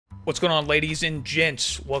What's going on, ladies and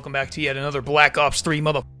gents? Welcome back to yet another Black Ops 3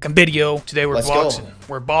 motherfucking video. Today we're boxing.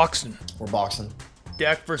 We're boxing. We're boxing.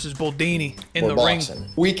 Dak versus Boldini in the ring.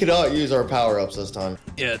 We cannot use our power-ups this time.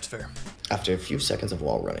 Yeah, it's fair. After a few seconds of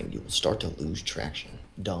wall running, you will start to lose traction.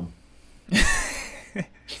 Dumb. The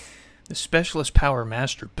Specialist Power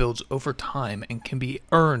Master builds over time and can be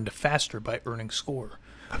earned faster by earning score.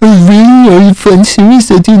 Really? Are you fun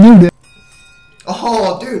serious? I didn't know that.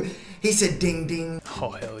 Oh, dude. He said ding ding. Oh,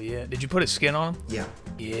 hell yeah. Did you put a skin on him? Yeah.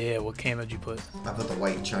 Yeah, what camo did you put? I put the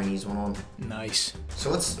white Chinese one on. Nice. So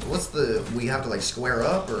what's the, we have to like square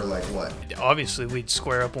up or like what? Obviously, we'd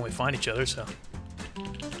square up when we find each other, so.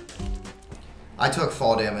 I took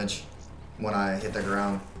fall damage when I hit the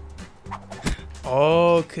ground.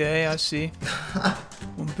 Okay, I see.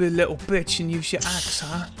 Wanna be a little bitch and use your axe,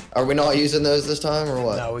 huh? Are we not using those this time or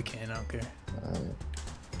what? No, we can't. I don't care.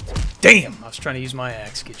 Damn! I was trying to use my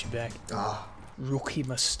axe to get you back. Ah. Rookie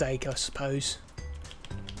mistake, I suppose.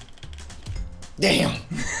 Damn!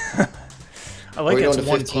 I like it's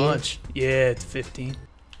one punch. Yeah, it's 15.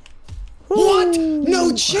 What?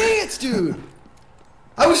 No chance, dude!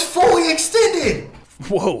 I was fully extended!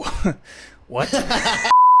 Whoa. What?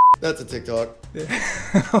 That's a TikTok.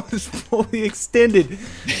 I was fully extended.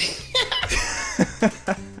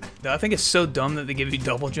 I think it's so dumb that they give you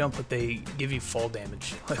double jump, but they give you fall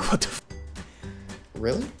damage. Like, what the f?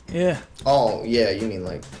 Really? Yeah. Oh, yeah, you mean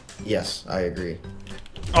like... Yes, I agree.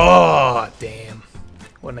 Oh, damn.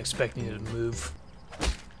 Wasn't expecting you to move.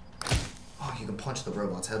 Oh, you can punch the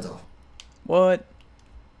robot's heads off. What?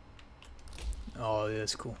 Oh, yeah,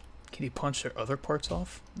 that's cool. Can you punch their other parts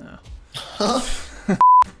off? No. Huh?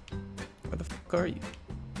 Where the fuck are you?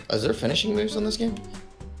 Is there finishing moves on this game?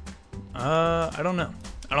 I don't know.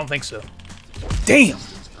 I don't think so. Damn!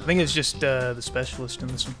 I think it's just the specialist in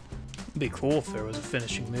this one. It'd be cool if there was a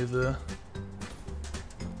finishing move though.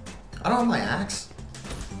 I don't have my axe.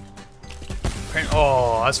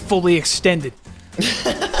 Oh, I was fully extended.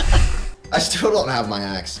 I still don't have my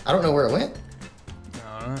axe. I don't know where it went.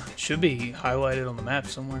 It should be highlighted on the map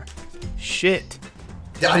somewhere. Shit.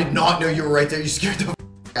 I did not know you were right there. You scared the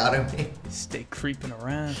f out of me. Stay creeping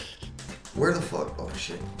around. Where the fuck? Oh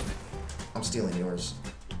shit. I'm stealing yours.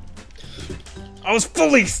 I was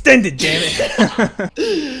fully extended, damn it.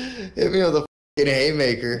 Hit me with a fucking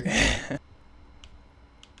haymaker.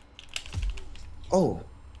 Oh,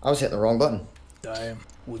 I was hitting the wrong button. Damn,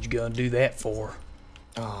 what you gonna do that for?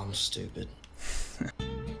 Oh, I'm stupid.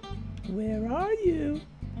 Where are you?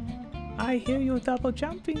 I hear you double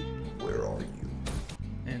jumping. Where are you?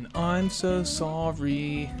 And I'm so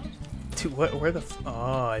sorry. Where the f—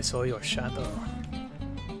 oh, I saw your shadow.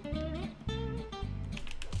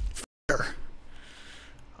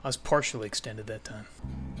 I was partially extended that time.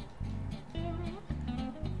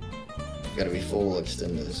 Gotta be full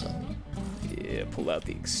extended or something. Yeah, pull out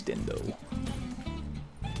the extendo.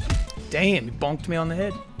 Damn, you bonked me on the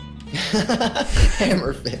head.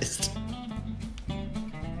 Hammer fist.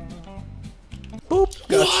 Boop.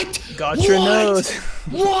 What? Got your nose.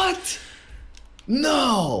 What?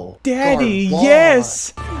 No. Daddy, Garbage.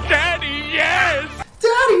 yes. Daddy, yes.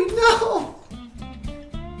 Daddy, no.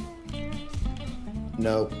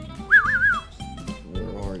 Nope.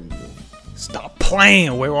 Where are you? Stop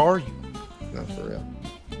playing. Where are you? No, for real.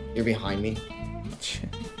 You're behind me.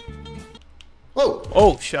 Whoa!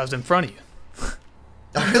 Oh, shit, I was in front of you.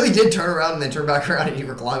 I really did turn around and then turn back around and you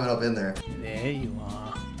were climbing up in there. There you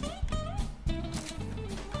are.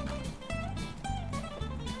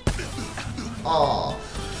 Aw.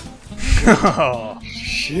 Oh.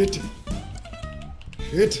 Shit.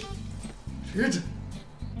 Shit. Shit.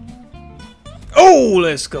 Oh,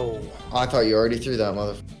 let's go. I thought you already threw that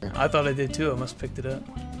motherfucker. I thought I did too. I must have picked it up.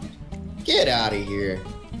 Get out of here.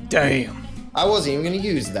 Damn. I wasn't even gonna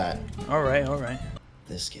use that. Alright, alright.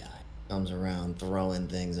 This guy comes around throwing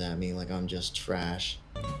things at me like I'm just trash.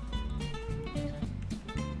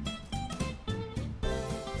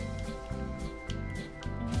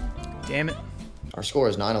 Damn it. Our score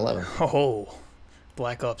is 9-11. Oh.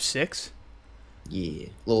 Black Ops 6? Yeah.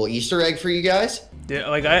 Little Easter egg for you guys? Yeah,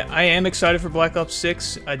 like, I am excited for Black Ops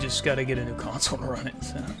 6. I just gotta get a new console to run it,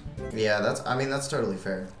 so. Yeah, that's totally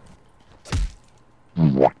fair.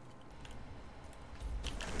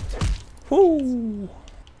 Woo!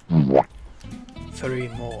 3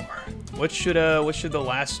 more. What should the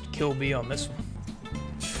last kill be on this one?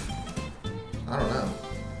 I don't know.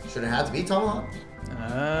 Should it have to be Tomahawk?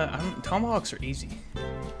 Tomahawks are easy.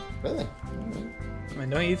 Really? I mean,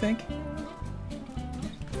 don't you think?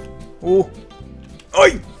 Oh!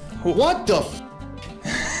 Oi! What the f—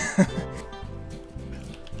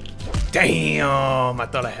 Damn! I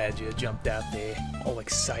thought I had you. I jumped out there, all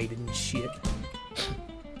excited and shit.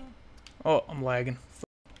 Oh, I'm lagging.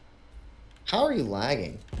 How are you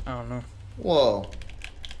lagging? I don't know. Whoa.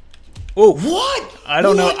 Oh, What? I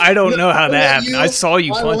don't know. I don't know how that happened. You, I saw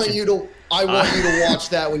you I punching. want you to watch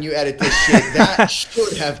that when you edit this shit. That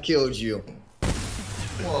should have killed you.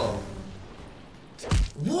 Whoa.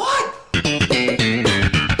 What?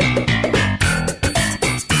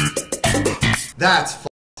 That's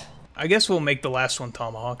I guess we'll make the last one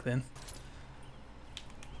tomahawk then.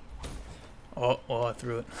 Oh, well, I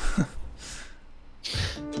threw it.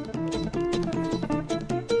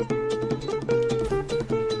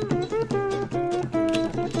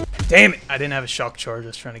 Damn it! I didn't have a shock charge. I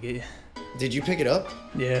was trying to get you. Did you pick it up?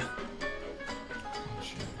 Yeah.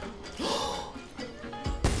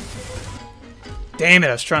 Damn it!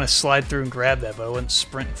 I was trying to slide through and grab that, but I wasn't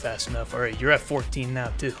sprinting fast enough. All right, you're at 14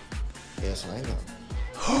 now too. Yes, I know.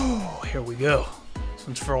 Oh, here we go. This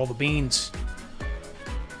one's for all the beans.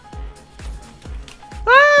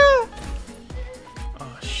 Ah!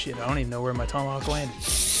 Oh shit! I don't even know where my tomahawk landed.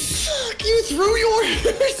 Fuck! You threw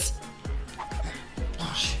yours.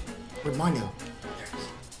 Oh shit! Where'd mine go?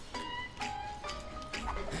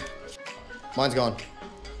 Mine's gone.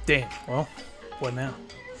 Damn. Well, what now?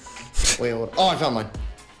 Wait, what? Oh, I found mine.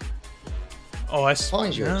 Oh, I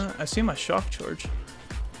Find yours. nah, I see my shock charge.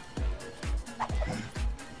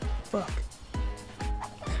 Fuck.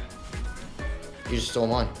 You just stole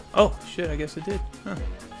mine. Oh shit! I guess I did. Huh.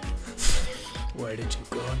 Where did you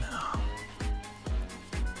go now?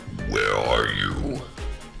 Where are you?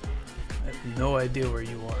 I have no idea where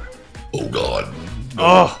you are. Oh God.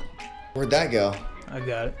 Oh, Where'd that go? I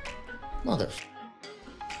got it. Mother.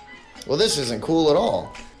 Well, this isn't cool at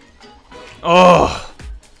all. Oh,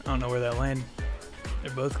 I don't know where that landed.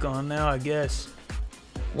 They're both gone now, I guess.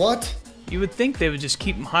 What? You would think they would just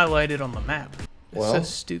keep them highlighted on the map. It's Well. so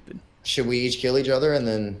stupid. Should we each kill each other and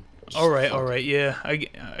then? All right, yeah. I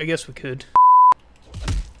guess we could.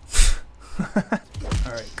 All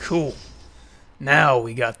right, cool. Now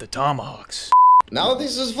we got the tomahawks. Now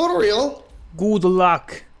this is for real. Good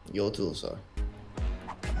luck. Yo too, sir.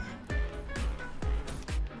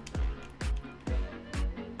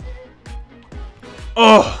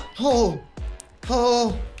 Oh, Oh.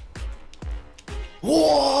 Oh.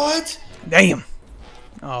 What? damn.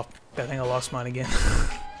 Oh, I think I lost mine again.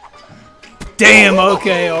 Damn,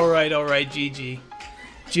 okay, alright, GG.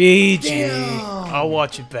 GG. Damn. I'll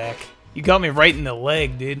watch it back. You got me right in the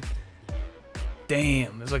leg, dude.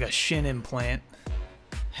 Damn, it's like a shin implant.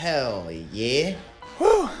 Hell yeah.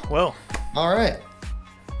 Whew, well, All right.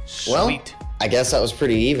 sweet. Well, I guess that was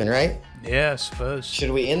pretty even, right? Yeah, I suppose.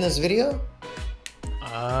 Should we end this video?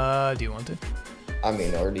 Do you want to? I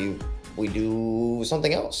mean, or we do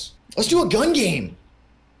something else? Let's do a gun game.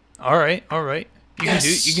 Alright.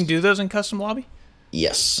 Yes. You can do those in custom lobby?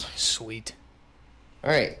 Yes. Sweet. All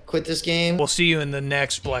right, quit this game. We'll see you in the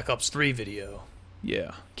next Black Ops 3 video.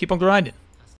 Yeah. Keep on grinding.